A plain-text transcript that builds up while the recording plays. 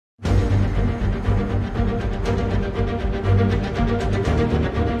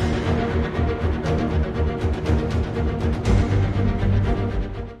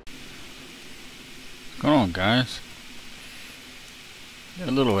guys? Got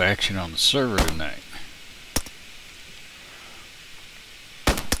a little action on the server tonight.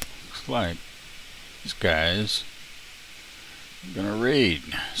 Looks like these guys are gonna raid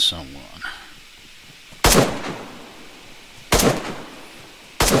someone.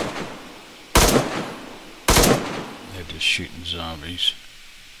 They're just shooting zombies.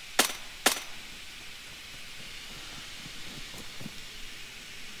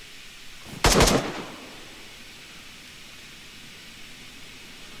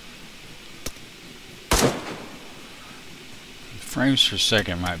 Frames per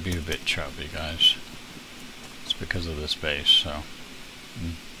second might be a bit choppy, guys. It's because of this base, so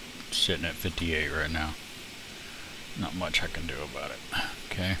I'm sitting at 58 right now. Not much I can do about it.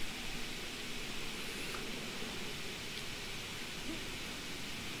 Okay.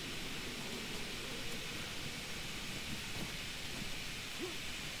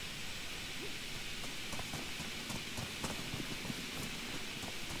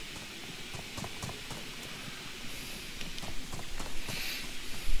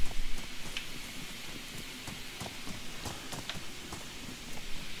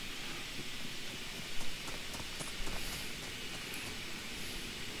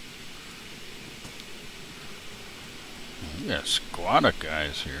 We got a squad of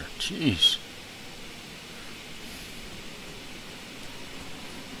guys here. Jeez.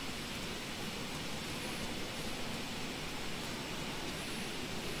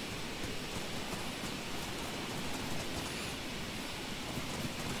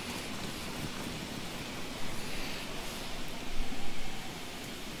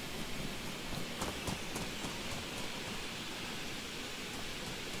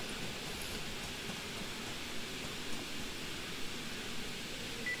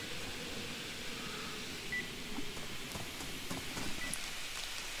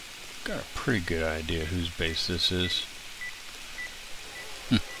 Got a pretty good idea whose base this is.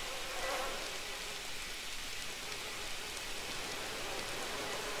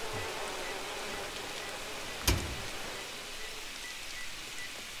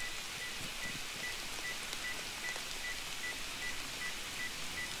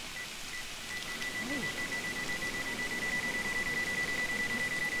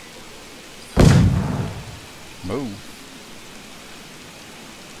 Move.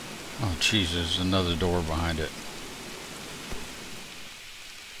 Oh, jeez, there's another door behind it.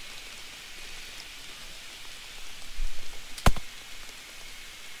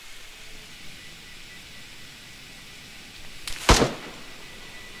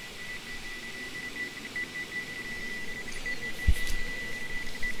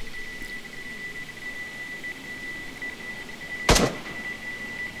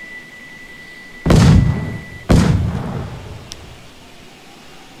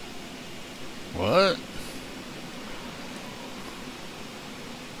 What?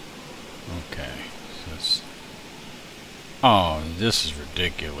 Okay. Oh, this is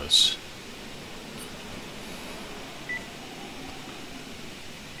ridiculous.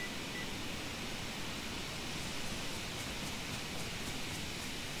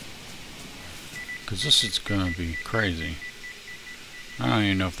 Because this is going to be crazy. I don't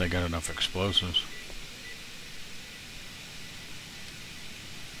even know if they got enough explosives.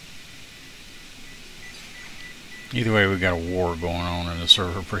 Either way, we got a war going on in the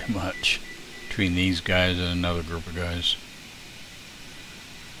server pretty much between these guys and another group of guys.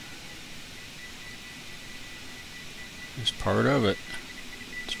 It's part of it.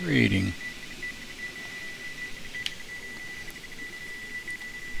 It's reading.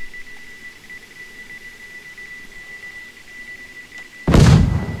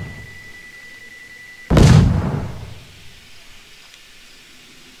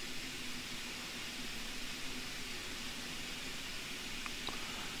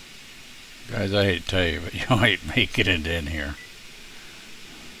 Guys, I hate to tell you, but you ain't making it in here.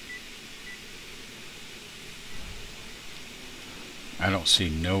 I don't see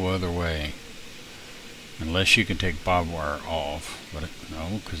no other way. Unless you can take barbed wire off. But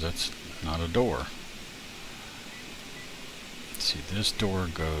no, because that's not a door. Let's see, this door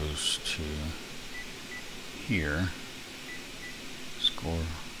goes to here. Score.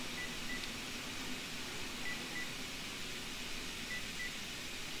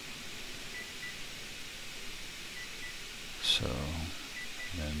 So,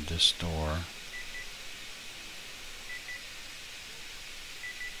 then this door.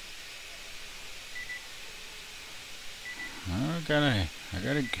 I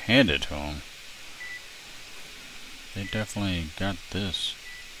gotta hand it to them. They definitely got this.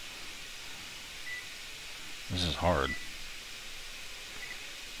 This is hard.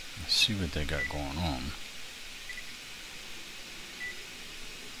 Let's see what they got going on.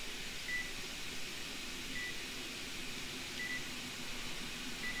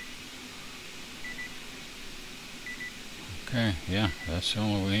 Okay, yeah, that's the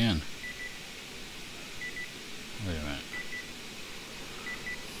only way in. Wait a minute.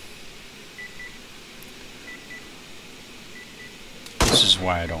 This is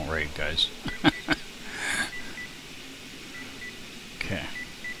why I don't raid, guys. Okay.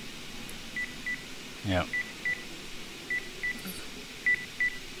 Yep.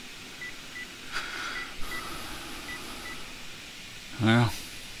 Well,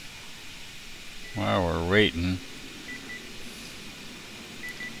 while we're waiting,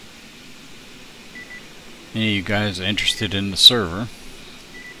 any of you guys interested in the server,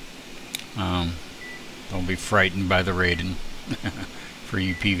 don't be frightened by the raiding. For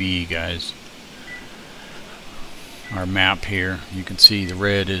you PvE guys. Our map here, you can see the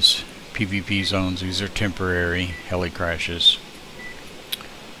red is PvP zones. These are temporary heli crashes,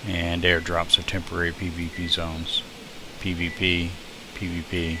 and airdrops are temporary PvP zones. PvP,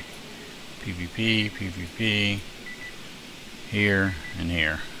 PvP, PvP, PvP, here and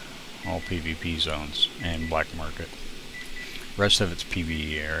here, all PvP zones, and black market. Rest of it's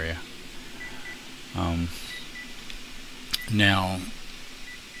PvE area. Now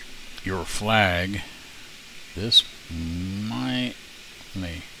your flag, this might, let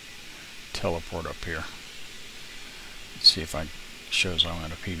me teleport up here. Let's see if I shows I'm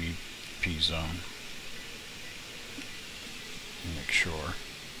in a PvP zone. Make sure.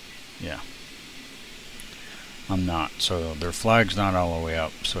 Yeah. I'm not. So their flag's not all the way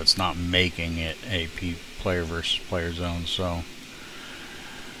up, so it's not making it a player versus player zone. So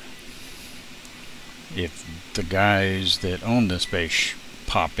if the guys that own this base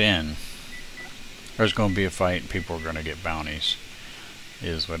pop in, there's going to be a fight and people are going to get bounties.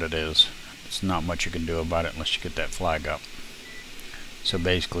 Is what it is. It's not much you can do about it unless you get that flag up. So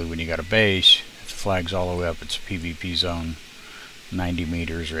basically when you got a base, if the flag's all the way up, it's a PvP zone, 90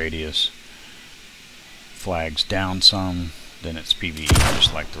 meters radius. Flag's down some, then it's PvE,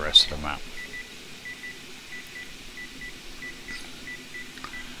 just like the rest of the map.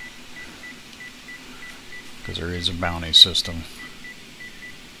 Because there is a bounty system.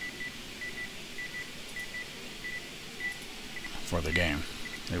 For the game.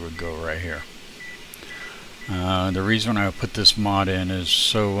 They would go right here. The reason I put this mod in is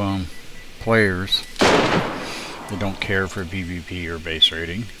so players that don't care for PvP or base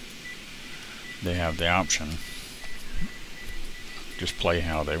raiding, they have the option. Just play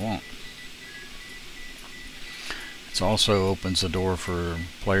how they want. It also opens the door for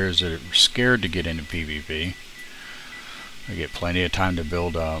players that are scared to get into PvP. They get plenty of time to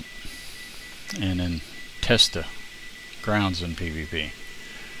build up and then test the grounds in PvP,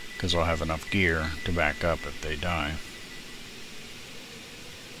 because they'll have enough gear to back up if they die.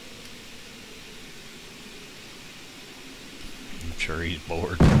 I'm sure he's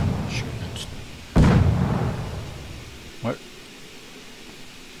bored. What?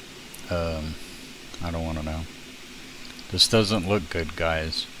 I don't want to know. This doesn't look good,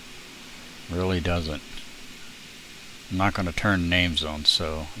 guys. Really doesn't. I'm not going to turn names on,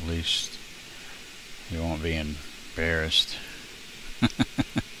 so at least you won't be embarrassed.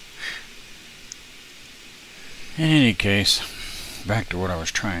 In any case, back to what I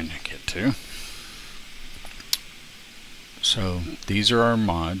was trying to get to. So these are our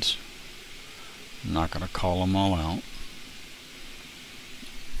mods. I'm not going to call them all out.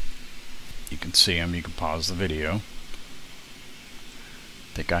 You can see them. You can pause the video.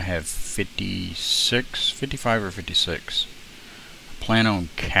 I think I have 55 or 56. I plan on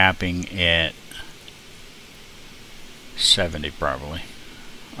capping at 70 probably.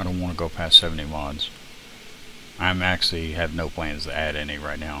 I don't want to go past 70 mods. I'm actually have no plans to add any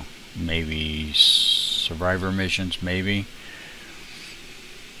right now. Maybe survivor missions, maybe.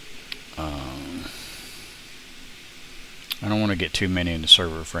 I don't want to get too many and the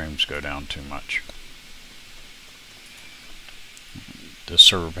server frames go down too much. The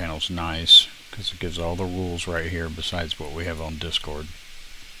server panel's nice because it gives all the rules right here besides what we have on Discord.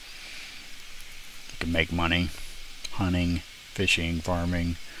 You can make money hunting, fishing,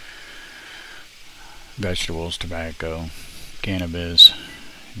 farming, vegetables, tobacco, cannabis,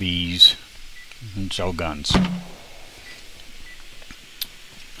 bees, and sell guns.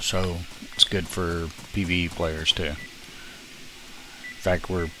 So it's good for PvE players too. In fact,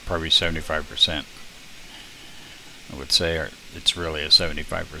 we're probably 75%. I would say it's really a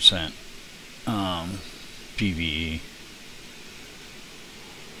 75% PvE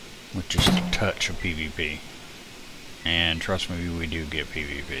with just a touch of PvP. And trust me, we do get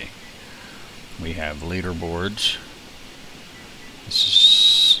PvP. We have leaderboards. This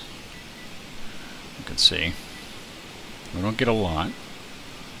is, you can see, we don't get a lot,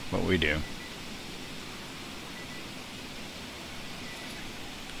 but we do.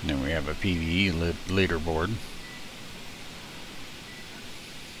 And then we have a PvE leaderboard.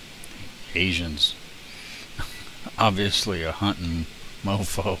 Asians. Obviously a hunting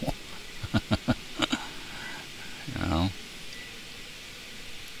mofo. You know.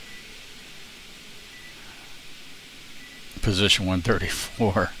 Position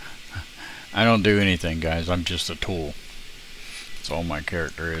 134. I don't do anything, guys. I'm just a tool. That's all my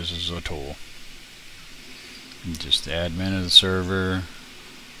character is a tool. I'm just the admin of the server.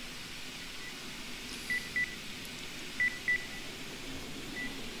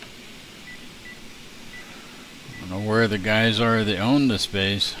 I don't know where the guys are that own this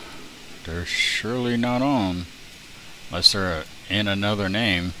base. They're surely not on. Unless they're in another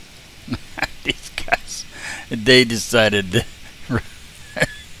name. These guys, they decided to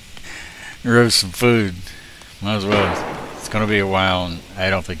roast some food. Might as well. It's going to be a while, and I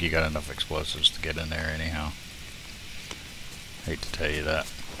don't think you got enough explosives to get in there anyhow. Hate to tell you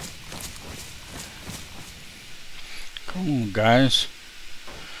that. Come on, guys.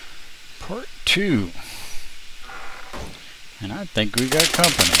 Part 2. And I think we got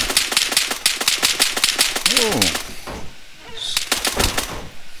company. Oh.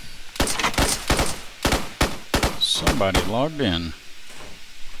 Somebody logged in.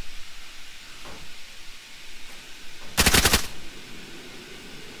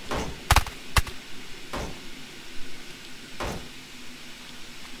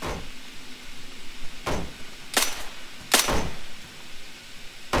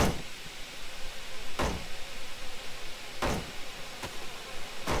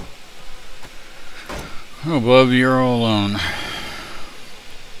 Oh, Bub, you're all alone.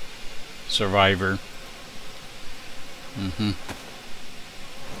 Survivor.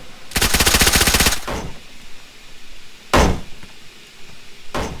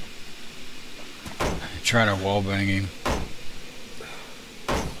 Try to wallbang him.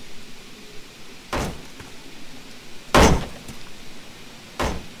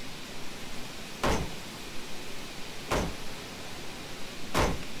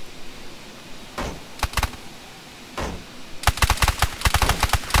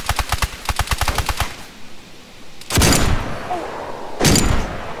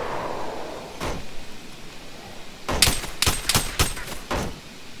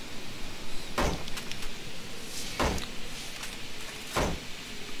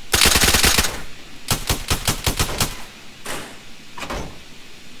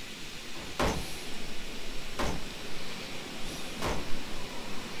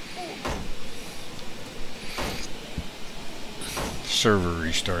 Server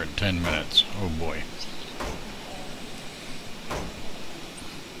restart in 10 minutes. Oh boy.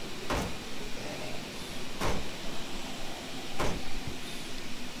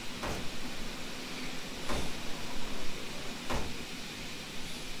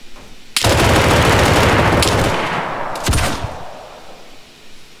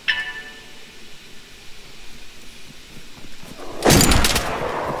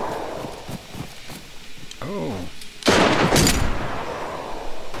 Oh.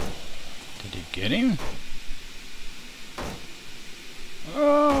 Get him?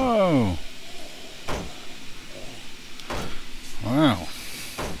 Oh! Wow.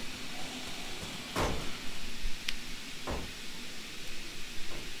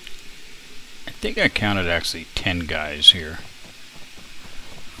 I think I counted actually 10 guys here.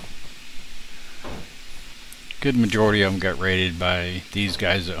 Good majority of them got raided by these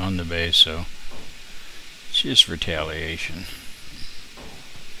guys that own the base, so it's just retaliation.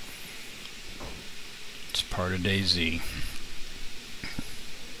 It's part of DayZ.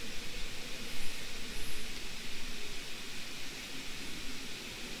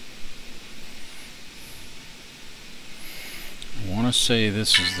 I want to say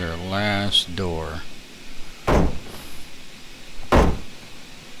this is their last door. I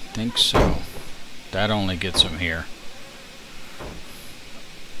think so. That only gets them here.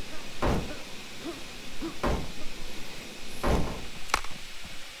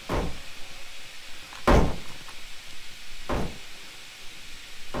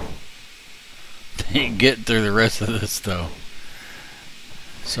 Ain't getting through the rest of this though.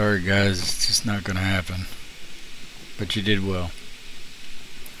 Sorry guys, it's just not gonna happen. But you did well.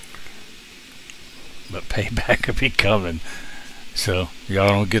 But payback will be coming. So y'all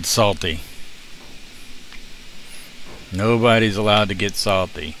don't get salty. Nobody's allowed to get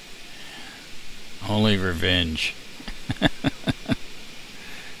salty. Only revenge.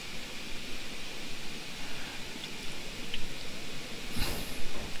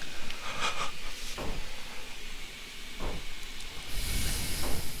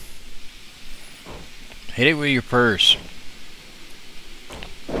 Hit it with your purse.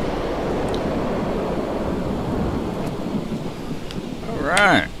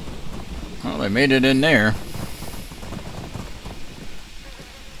 Alright. Well, they made it in there.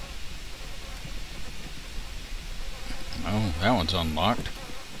 Oh, that one's unlocked.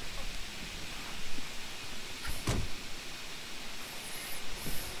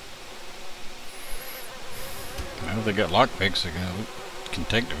 Well, they got lockpicks. They can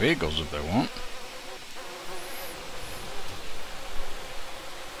take the vehicles if they want.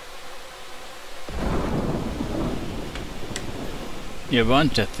 You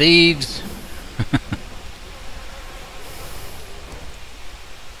bunch of thieves.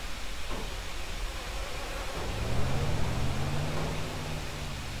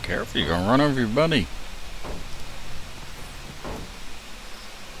 Careful, you're gonna run over your buddy.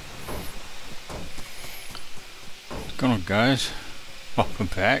 What's going on, guys? Welcome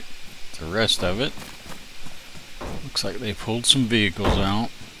back. The rest of it. Looks like they pulled some vehicles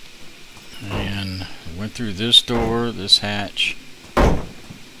out and went through this door, this hatch.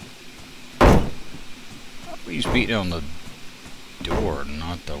 He's beating on the door,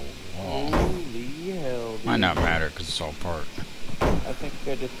 not the wall. Holy hell, dude. Might not matter because it's all part. I think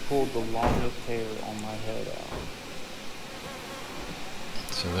I just pulled the longest hair on my head out.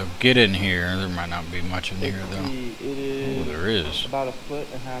 So they'll get in here. There might not be much in here though. It is. Oh, there is. About 1.5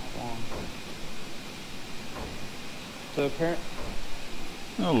 feet long. So apparently.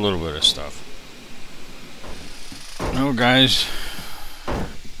 A little bit of stuff. No, guys.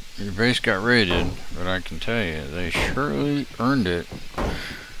 Your base got raided, but I can tell you, they surely earned it.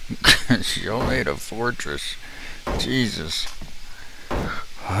 Y'all made a fortress. Jesus.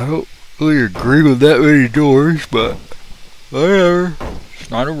 I don't really agree with that many doors, but whatever. It's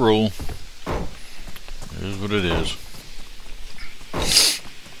not a rule. It is what it is.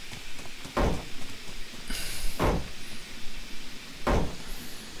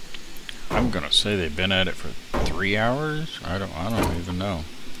 I'm gonna say they've been at it for 3 hours. I don't even know.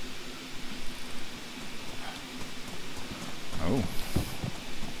 Oh.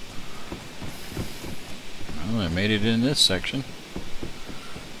 Well, they made it in this section.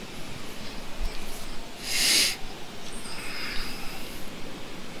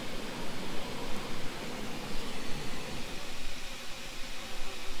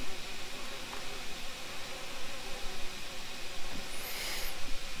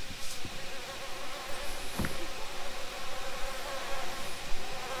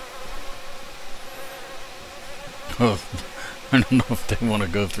 Oh. I don't know if they want to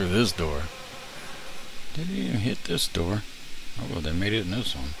go through this door. Did he even hit this door? Oh, well, they made it in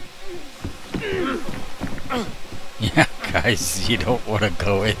this one. Yeah, guys, you don't want to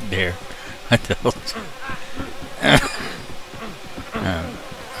go in there. I told you.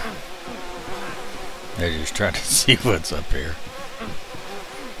 They're just trying to see what's up here.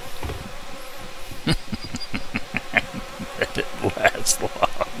 That didn't last long.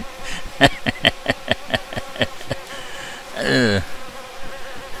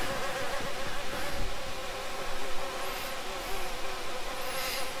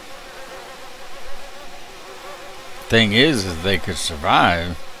 Thing is they could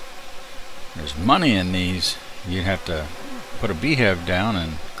survive. There's money in these. You'd have to put a beehive down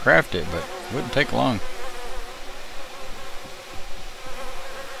and craft it, but it wouldn't take long.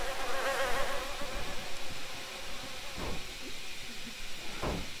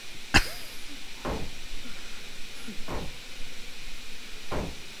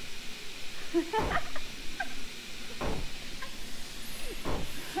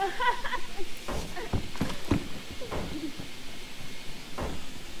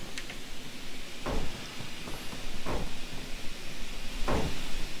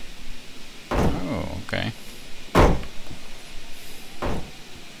 Okay.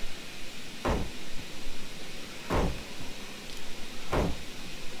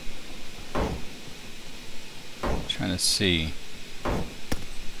 Trying to see.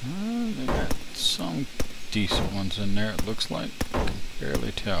 They got some decent ones in there, it looks like. I can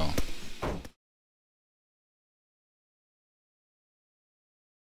barely tell.